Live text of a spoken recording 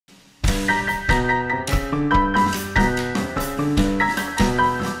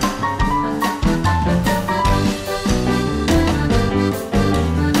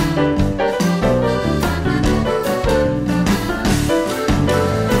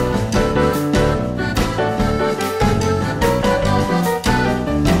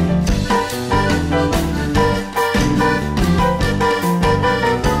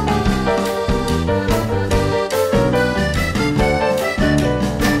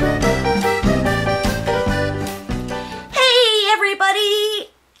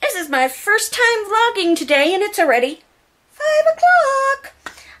first time vlogging today and it's already 5 o'clock.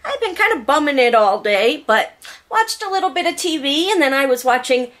 I've been kind of bumming it all day, but watched a little bit of TV and then I was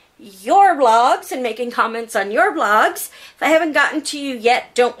watching your vlogs and making comments on your vlogs. If I haven't gotten to you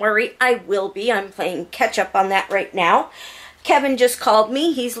yet, don't worry, I will be. I'm playing catch up on that right now. Kevin just called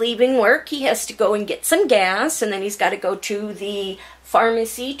me. He's leaving work. He has to go and get some gas, and then he's got to go to the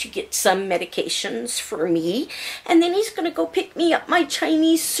pharmacy to get some medications for me. And then he's going to go pick me up my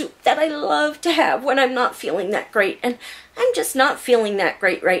Chinese soup that I love to have when I'm not feeling that great. And I'm just not feeling that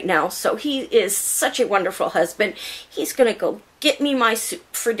great right now. So he is such a wonderful husband. He's going to go get me my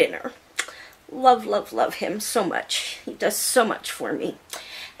soup for dinner. Love, love, love him so much. He does so much for me.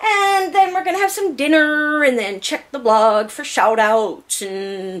 And then we're going to have some dinner and then check the blog for shout-outs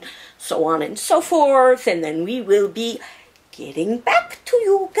and so on and so forth. And then we will be getting back to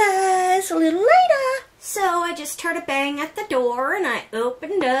you guys a little later. So I just heard a bang at the door and I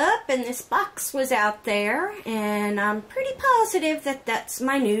opened up and this box was out there. And I'm pretty positive that that's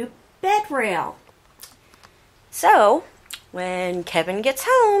my new bed rail. So when Kevin gets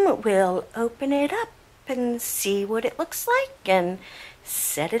home, we'll open it up and see what it looks like and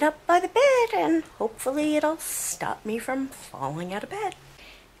set it up by the bed, and hopefully it'll stop me from falling out of bed.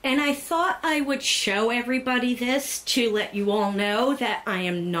 And I thought I would show everybody this to let you all know that I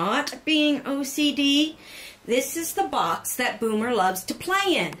am not being OCD. This is the box that Boomer loves to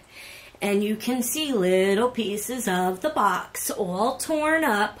play in. And you can see little pieces of the box all torn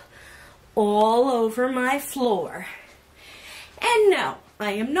up all over my floor. And no,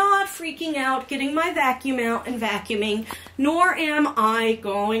 I am not freaking out getting my vacuum out and vacuuming, nor am I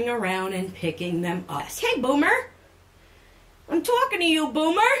going around and picking them up. Hey, Boomer. I'm talking to you,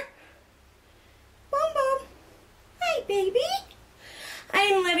 Boomer. Boom, boom. Hey, baby. I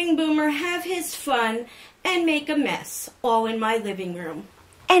am letting Boomer have his fun and make a mess all in my living room.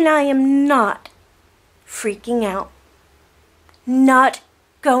 And I am not freaking out. Not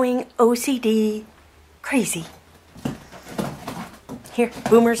going OCD crazy. Here,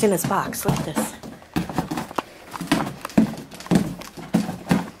 Boomer's in his box. Look at this.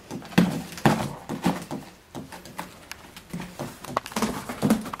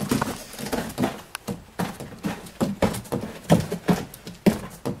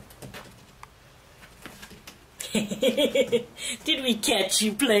 Did we catch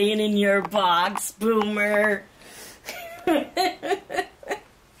you playing in your box, Boomer?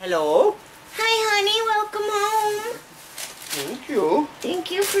 Hello. Hi, honey. Welcome home. Thank you.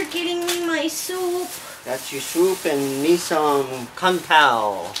 Thank you for getting me my soup. That's your soup and me some kung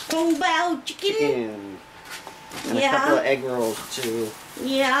pao. Kung pao chicken. And a couple of egg rolls to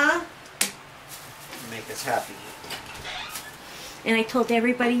make us happy. And I told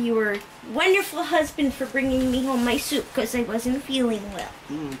everybody you were a wonderful husband for bringing me home my soup because I wasn't feeling well.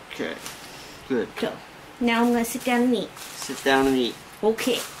 Okay. Good. So, now I'm going to sit down and eat. Sit down and eat.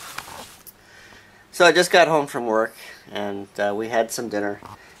 Okay. So I just got home from work and we had some dinner.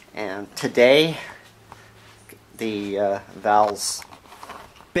 And today, the Val's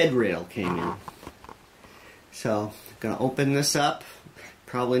bed rail came in. So I'm going to open this up.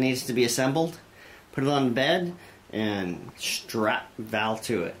 Probably needs to be assembled. Put it on the bed and strap Val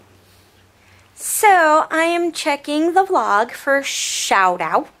to it. So I am checking the vlog for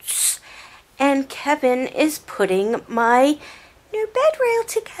shout-outs. And Kevin is putting my new bed rail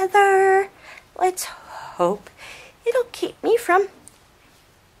together. Let's hope it'll keep me from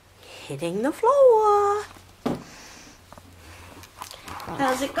hitting the floor.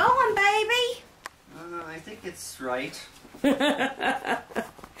 How's it going, baby? I think it's right.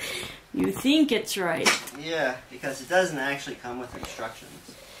 You think it's right? Yeah, because it doesn't actually come with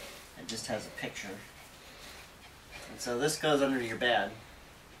instructions. It just has a picture. And so this goes under your bed.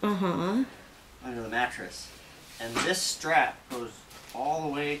 Uh-huh. Under the mattress. And this strap goes all the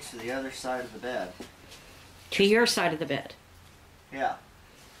way to the other side of the bed. To your side of the bed? Yeah.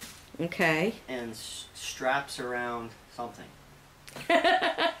 Okay. And straps around something. I'm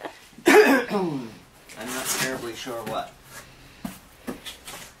not terribly sure what.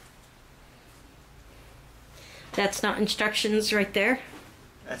 That's not instructions right there?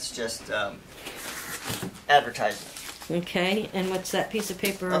 That's just advertising. Okay, and what's that piece of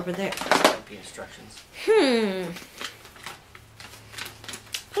paper over there? That might be instructions.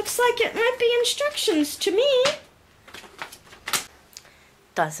 Looks like it might be instructions to me.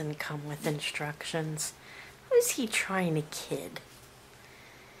 Doesn't come with instructions. Who's he trying to kid?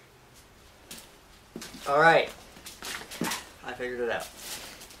 Alright. I figured it out.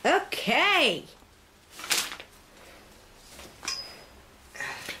 Okay.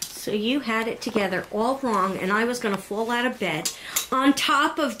 So you had it together all wrong, and I was going to fall out of bed. on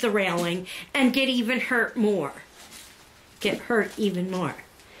top of the railing and get hurt more. Get hurt even more.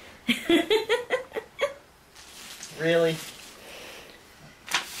 Really?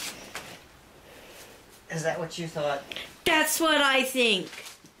 Is that what you thought? That's what I think.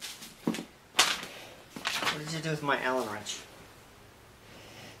 What did you do with my Allen wrench?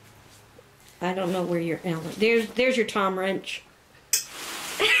 I don't know where your Allen. There's your Tom wrench.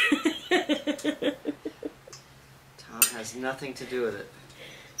 Tom has nothing to do with it.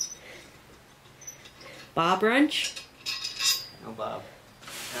 Bob wrench? No, Bob.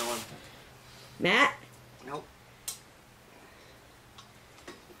 Allen. Matt? Nope.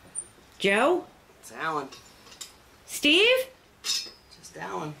 Joe? It's Allen. Steve? Just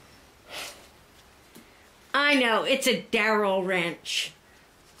Allen. I know, it's a Darryl wrench.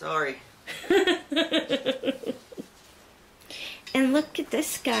 Sorry. And look at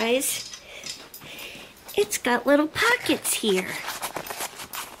this, guys. It's got little pockets here.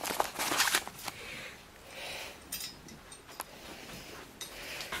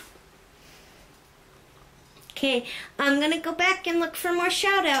 Okay, I'm going to go back and look for more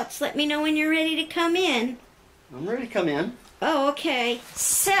shout-outs. Let me know when you're ready to come in. I'm ready to come in. Oh, okay.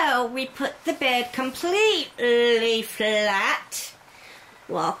 So, we put the bed completely flat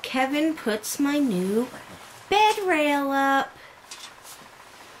while Kevin puts my new bed rail up.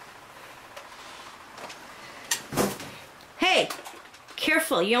 Hey,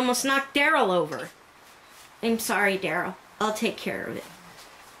 careful, you almost knocked Darryl over. I'm sorry, Darryl. I'll take care of it.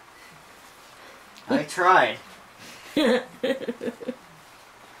 I tried.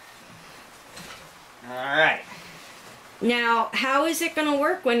 Alright. Now, how is it going to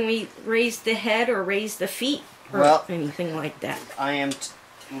work when we raise the head or raise the feet or Well, anything like that? I am...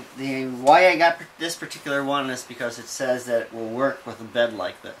 why I got this particular one is because it says that it will work with a bed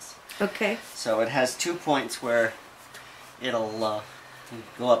like this. Okay. So it has 2 points where it'll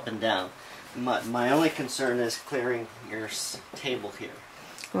go up and down. My only concern is clearing your table here.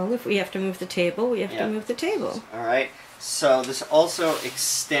 Well, if we have to move the table, we have to move the table. Alright, so this also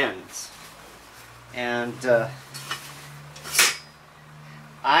extends. And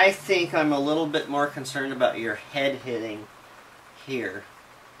I think I'm a little bit more concerned about your head hitting here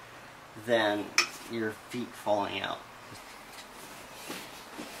than your feet falling out.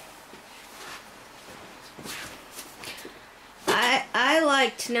 I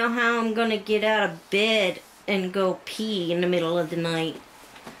like to know how I'm going to get out of bed and go pee in the middle of the night.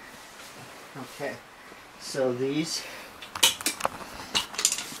 Okay, so these...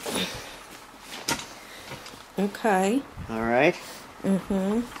 Okay. Alright.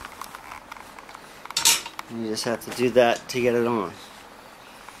 Mm-hmm. You just have to do that to get it on.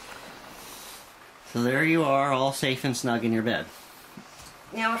 So there you are, all safe and snug in your bed.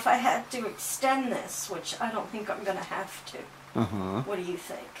 Now, if I had to extend this, which I don't think I'm going to have to, what do you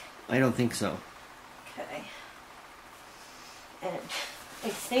think? I don't think so. Okay. And I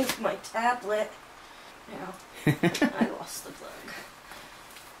think my tablet... Now, I lost the plug.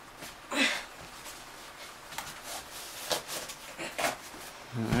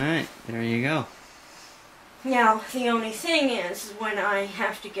 Alright, there you go. Now, the only thing is, when I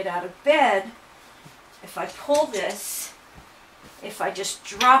have to get out of bed, if I pull this, if I just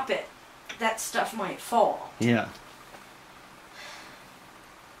drop it, that stuff might fall. Yeah.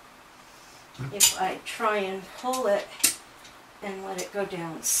 If I try and pull it and let it go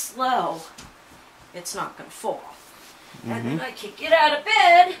down slow, it's not going to fall. And then I can get out of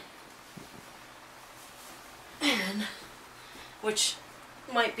bed, and, which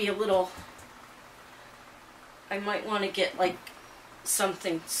might be a little, I might want to get like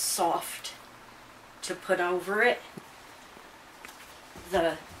something soft to put over it.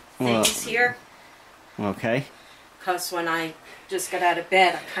 The things here. Okay. Because when I just got out of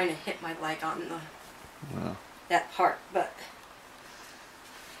bed, I kind of hit my leg on the that part, but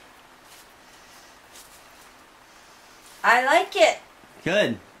I like it.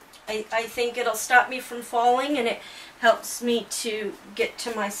 Good. I think it'll stop me from falling, and it helps me to get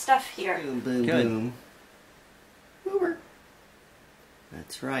to my stuff here. Boom, boom, Good. boom. Uber.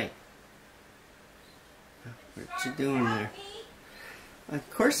 That's right. What you doing there? Of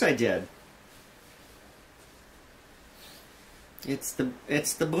course I did. It's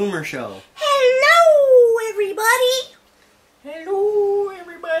the Boomer Show. Hello, everybody. Hello,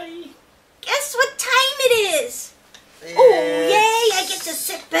 everybody. Guess what time it is? Oh, yay, I get to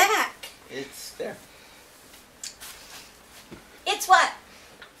sit back. It's there. It's what?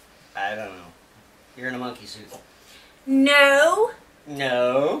 I don't know. You're in a monkey suit. No.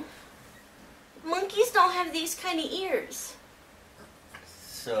 No. Monkeys don't have these kind of ears.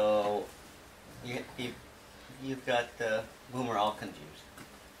 So, You've got whom are all confused.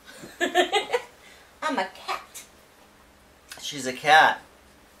 I'm a cat. She's a cat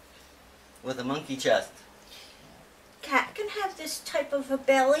with a monkey chest. Cat can have this type of a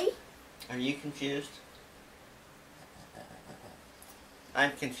belly. Are you confused?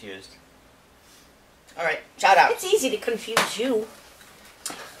 I'm confused. Alright, shout out. It's easy to confuse you.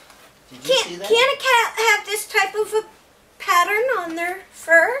 Did you see that? Can a cat have this type of a pattern on their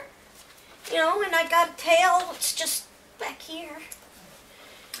fur? You know, and I got a tail, it's just back here.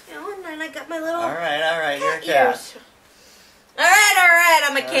 You know, and then I got my little Alright, you're a cat cat. ears. Alright,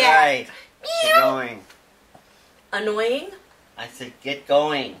 I'm a cat. Alright, get Meow. going. Annoying? I said get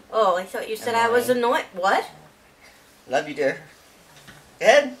going. Oh, I thought you said I was annoying. What? Love you, dear. Go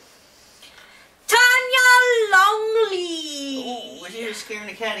ahead. Tanya Longley. Oh, you're scaring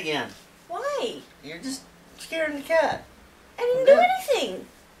the cat again. Why? You're just scaring the cat. I didn't do anything.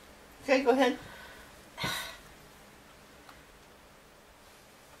 Okay, go ahead.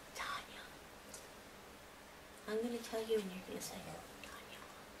 Tanya. I'm going to tell you and you're going to say Tanya.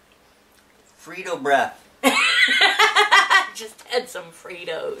 Frito breath. Just had some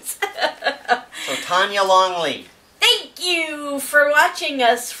Fritos. So Tanya Longley. Thank you for watching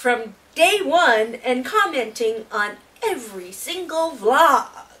us from day one and commenting on every single vlog.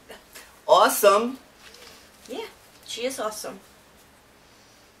 Awesome. Yeah, she is awesome.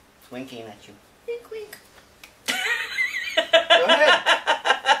 Winking at you. Wink, wink. Go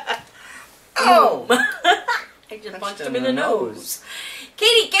ahead. Oh! I just Punched punched him him in the nose.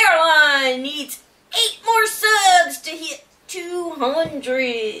 Katie Caroline needs 8 more subs to hit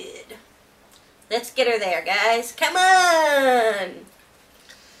 200. Let's get her there, guys. Come on!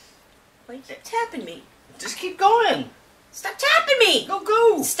 Why you keep tapping me? Just keep going. Stop tapping me!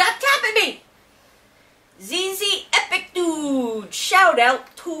 Go. Stop tapping me! ZZ Epic Dude, shout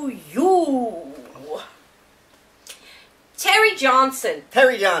out to you. Terry Johnson,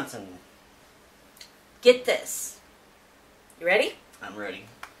 Terry Johnson. get this. You ready? I'm ready.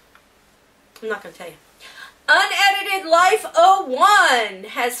 I'm not going to tell you. Unedited Life 01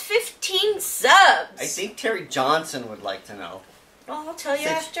 has 15 subs. I think Terry Johnson would like to know. Well, I'll tell you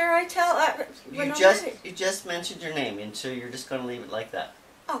Since after I tell. When You I'm just ready. you just mentioned your name, and so you're just going to leave it like that.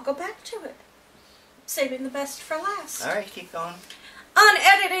 I'll go back to it. Saving the best for last. All right, keep going.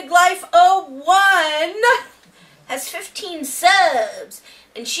 Unedited Life 01 has 15 subs,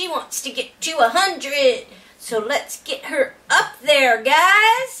 and she wants to get to 100. So let's get her up there,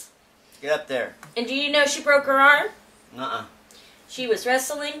 guys. Get up there. And do you know she broke her arm? Uh-uh. She was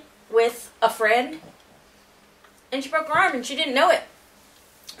wrestling with a friend, and she broke her arm, and she didn't know it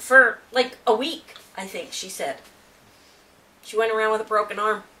for like a week, I think she said. She went around with a broken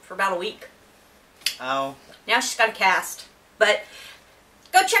arm for about a week. Ow. Now she's got a cast. But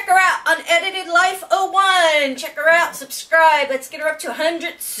go check her out on Unedited Life 01. Check her out. Subscribe. Let's get her up to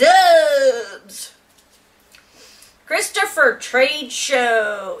 100 subs. Christopher Trade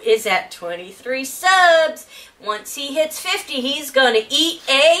Show is at 23 subs. Once he hits 50, he's going to eat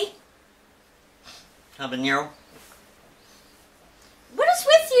a... Habanero. What is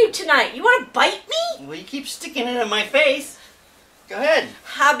with you tonight? You want to bite me? Well, you keep sticking it in my face. Go ahead.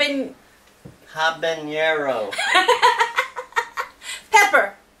 Habanero.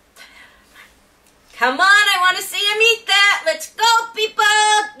 Pepper. Come on, I want to see him eat that. Let's go, people.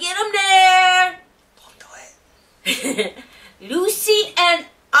 Get him there. Don't do it. Lucy and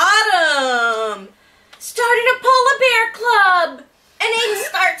Autumn started a polar bear club. And it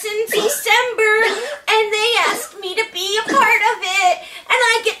starts in December. And they asked me to be a part of it. And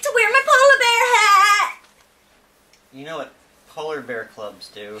I get to wear my polar bear hat. You know what polar bear clubs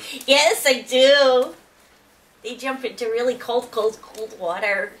do? Yes, I do. They jump into really cold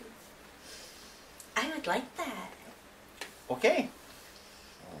water. I would like that. Okay.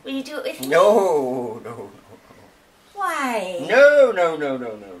 Will you do it with me? No. Why? No. No. No.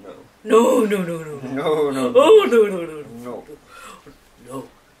 Oh, no. No.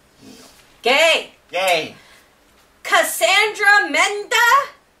 Gay. Yay. Cassandra Menda.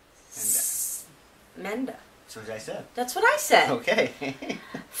 Menda. That's what I said. That's what I said. Okay.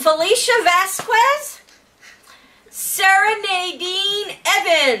 Felicia Vasquez. Sarah Nadine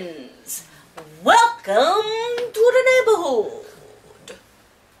Evans. Welcome to the neighborhood.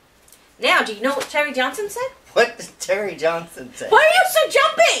 Now, do you know what Terry Johnson said? What did Terry Johnson say? Why are you so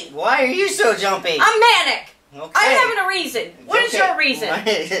jumpy? Why are you so jumpy? I'm manic. Okay. I'm having a reason. What is your reason?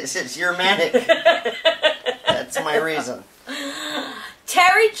 It's you're manic. That's my reason.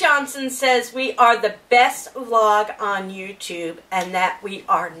 Terry Johnson says we are the best vlog on YouTube and that we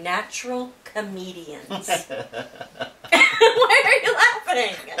are natural comedians. Why are you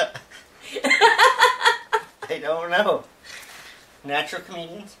laughing? I natural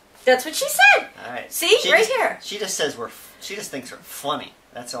comedians? That's what she said. All right. See? Right here. She just says she just thinks we're funny.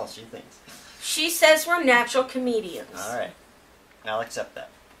 That's all she thinks. She says we're natural comedians. All right. I'll accept that.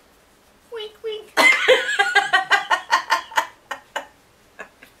 Wink, wink.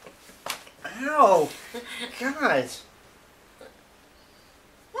 Ow. Guys.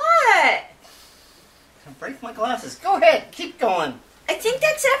 What? I'll break my glasses. Go ahead. Keep going. I think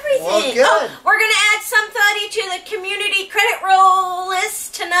that's everything. Well, good. Oh, we're going to add somebody to the community credit roll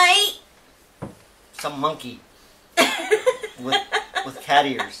list tonight. Some monkey. with cat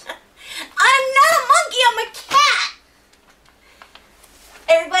ears. I'm not a monkey, I'm a cat.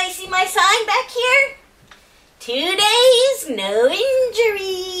 Everybody see my sign back here? 2 days, no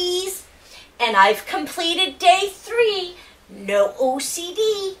injuries. And I've completed day 3, no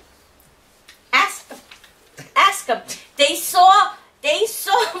OCD. Ask them. Ask them. They saw,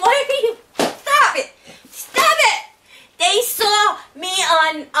 why are you, stop it. They saw me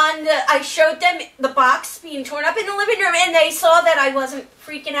I showed them the box being torn up in the living room, and they saw that I wasn't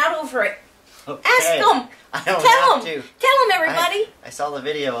freaking out over it. Okay. Ask them. I don't Tell have them. to. Tell them, everybody. I saw the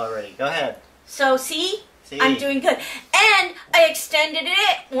video already. Go ahead. So, see? I'm doing good. And I extended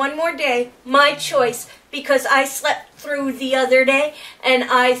it one more day, my choice, because I slept through the other day, and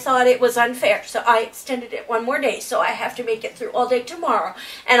I thought it was unfair. So I extended it one more day, so I have to make it through all day tomorrow,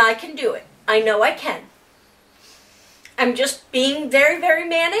 and I can do it. I know I can. I'm just being very, very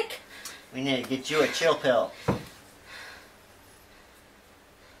manic. We need to get you a chill pill.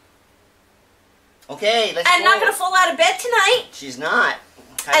 Okay, let's I'm go. not going to fall out of bed tonight. She's not.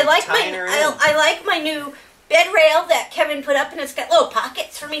 I like my new bed rail that Kevin put up, and it's got little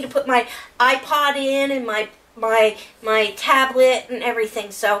pockets for me to put my iPod in and my tablet and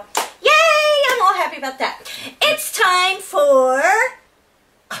everything. So, yay! I'm all happy about that. It's time for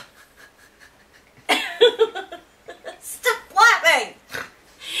stop laughing.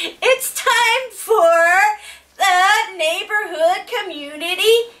 It's time for the neighborhood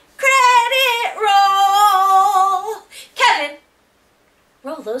community credit roll. Kevin,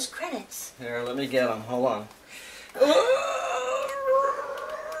 roll those credits. Here, let me get them. Hold on.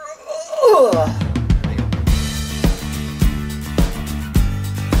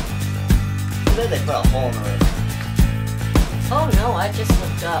 Then they put a hole in the ring. Oh no, I just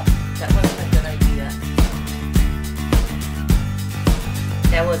looked up. That wasn't a good idea.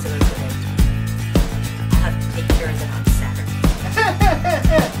 That wasn't a good idea. I'll have to take care of that on Saturday.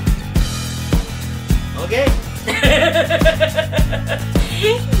 Okay.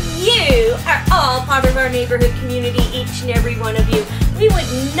 You are all part of our neighborhood community, each and every one of you. We would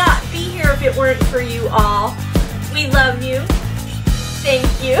not be here if it weren't for you all. We love you. Thank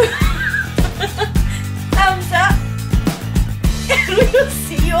you. Thumbs up. And we will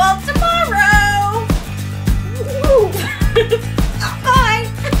see you all tomorrow.